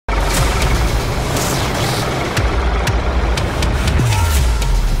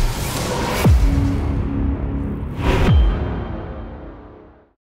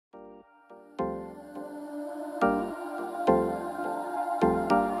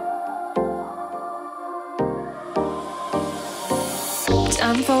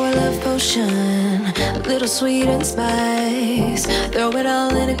Time for a love potion, a little sweet and spice. Throw it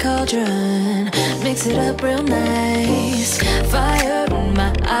all in a cauldron, mix it up real nice. Fire in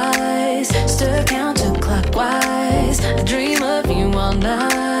my eyes, stir counterclockwise. I dream of you all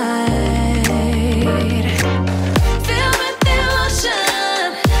night. Fill with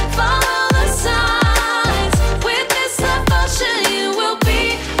devotion, follow the signs. With this devotion, you will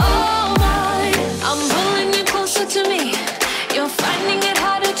be all mine. I'm pulling you closer to me. You're finding it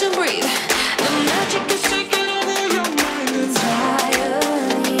harder to breathe. The magic is taking over your mind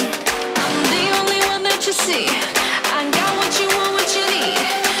entirely. I'm the only one that you see. I got what you want, what you need.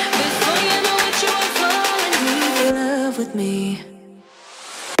 Before you know it, you are falling deep in love with me.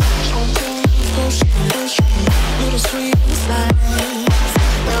 Little sweet and spice.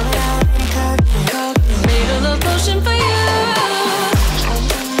 Made a love potion for you.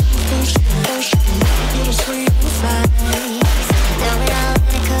 Little sweet and spice.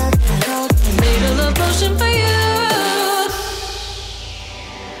 Made a love potion for you.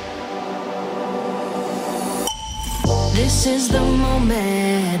 This is the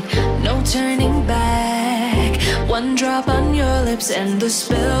moment, no turning back. One drop on your lips and the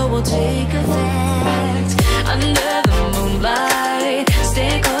spell will take effect. Under the moonlight,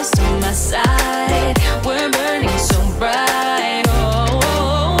 stay close to my side. We're burning so bright. Oh,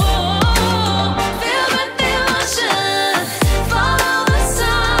 oh, oh. Feel the devotion, follow the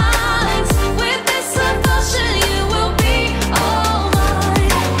signs. With this devotion, you will be all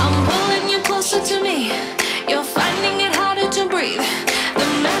mine. I'm pulling you closer to me. You're finding it harder to breathe. The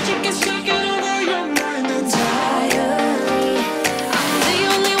magic is taking over your mind entirely. I'm the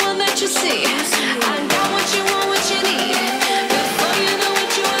only one that you see. I got what you want, what you need. Before you know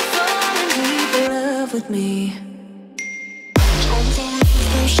it, you are falling deep in love with me.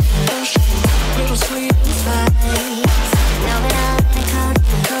 Little sweet and spice.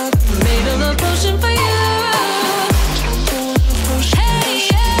 Made a love potion for you. Hey,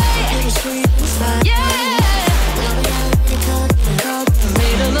 yeah. Little sweet and spice. Yeah.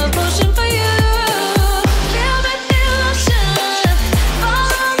 Made a love potion for you. Feel the devotion,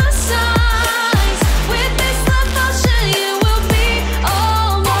 follow the signs. With this love potion, you will be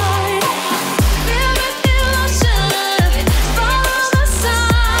all mine. Feel the devotion, follow the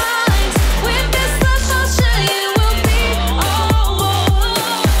signs. With this love potion, you will be all mine.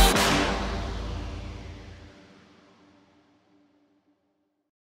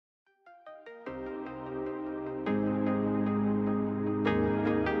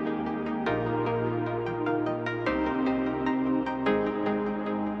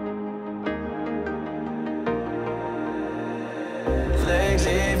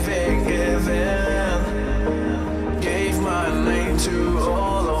 Lately forgiven, gave my name to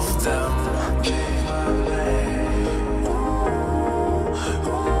all of them.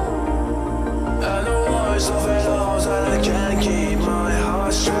 And the worst of it all is that I can't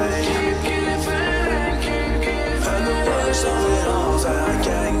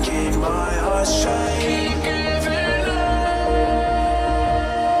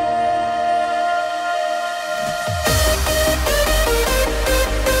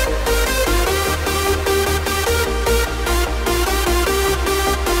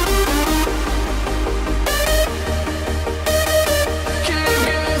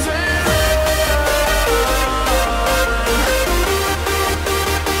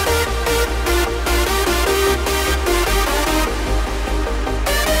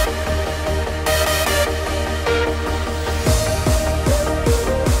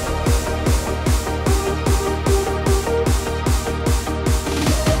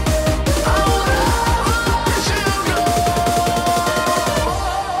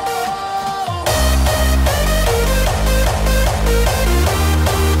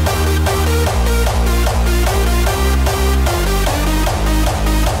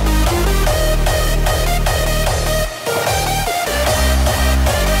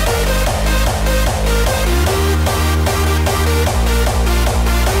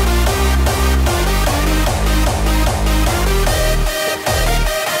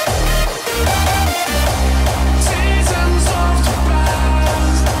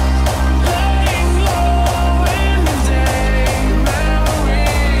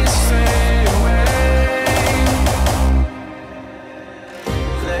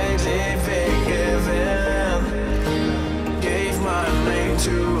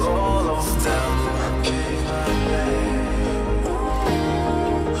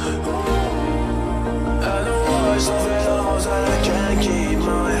keep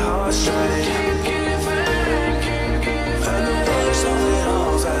my heart straight. And the worst of it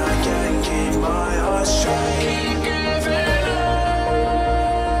all is that I can't keep my heart straight.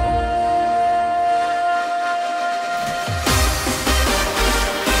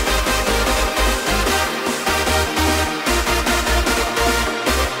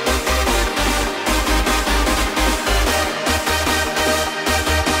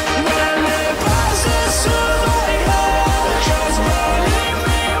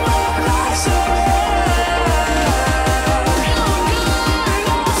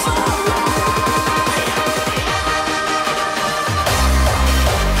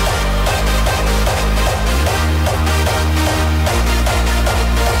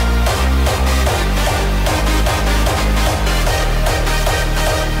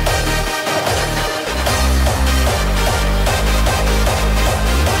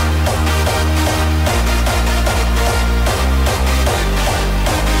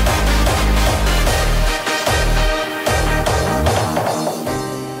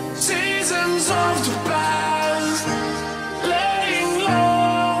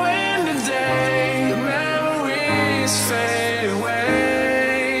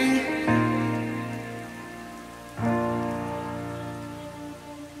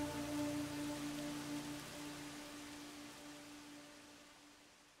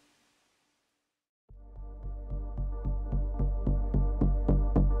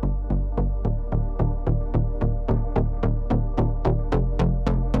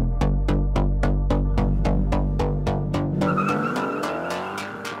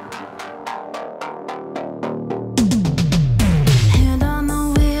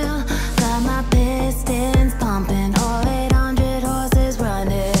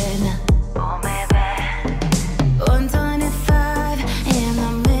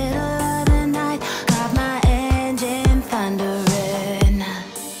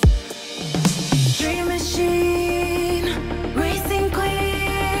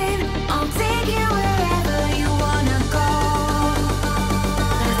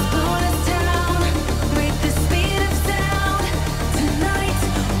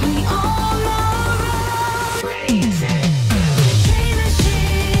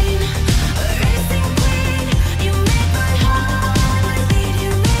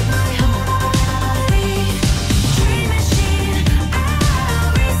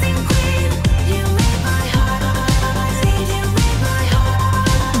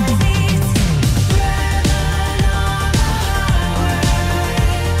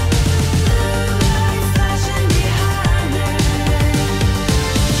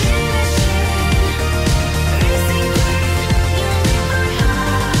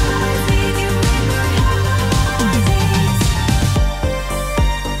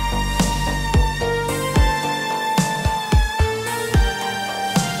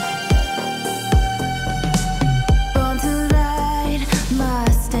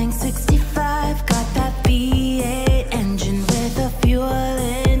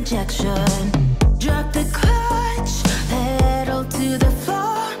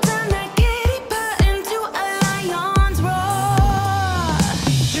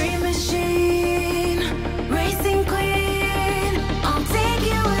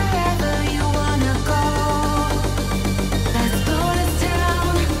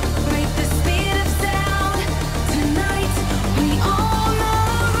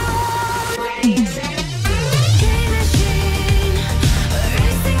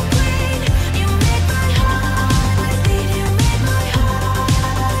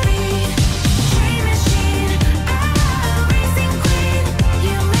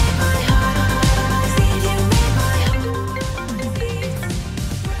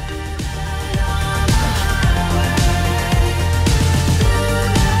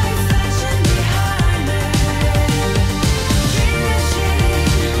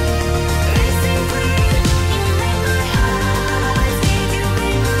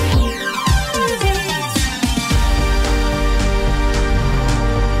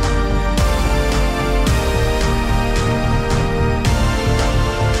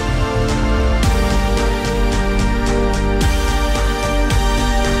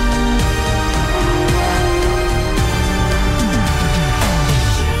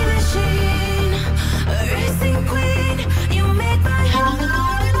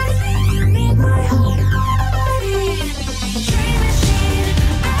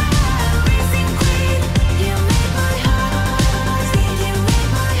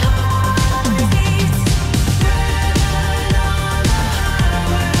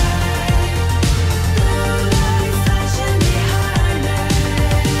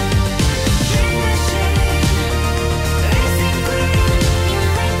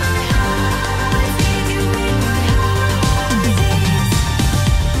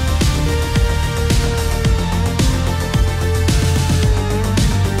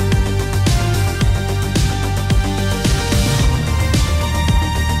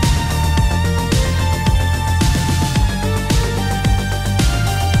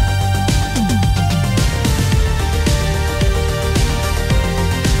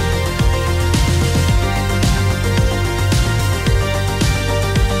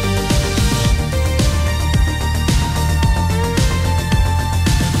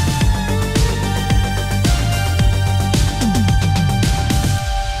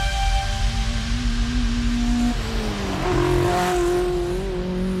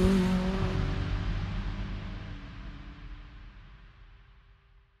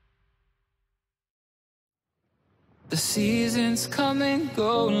 The seasons come and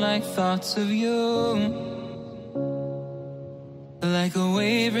go like thoughts of you. Like a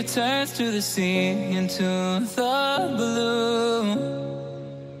wave returns to the sea into the blue.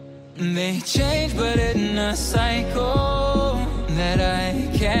 They change but in a cycle that I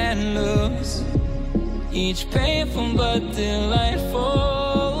can't lose. Each painful but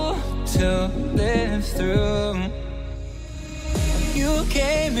delightful to live through. You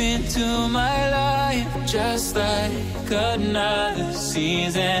came into my life just like another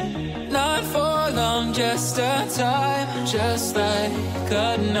season. Not for long, just a time, just like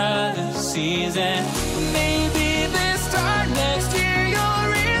another season. Maybe this time next year you'll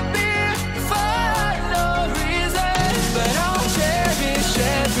reappear for no reason. But I'll cherish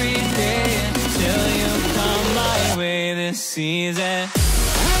every day until you come my way this season.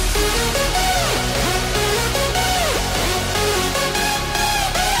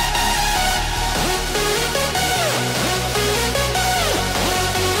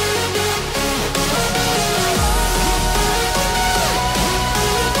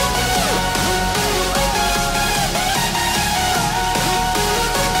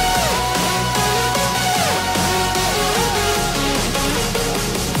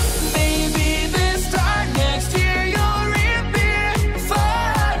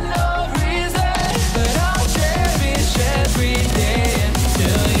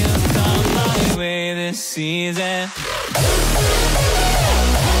 Season.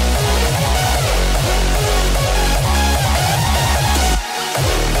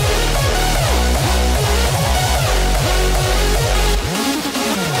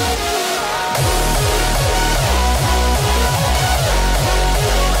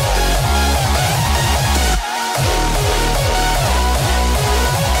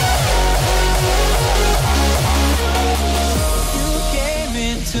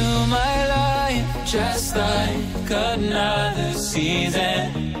 Just like another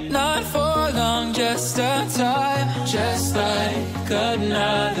season. Not for long, just a time. Just like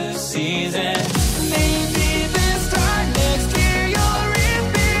another season. Maybe this time next year you'll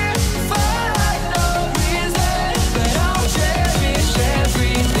reappear for no reason. But I'll cherish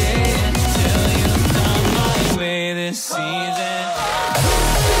every day until you come my way this season.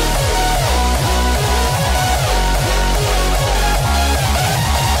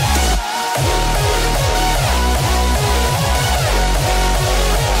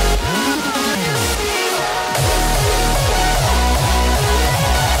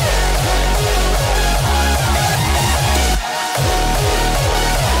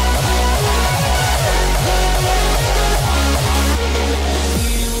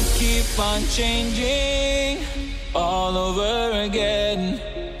 On changing all over again.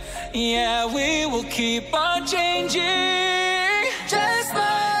 Yeah, we will keep on changing.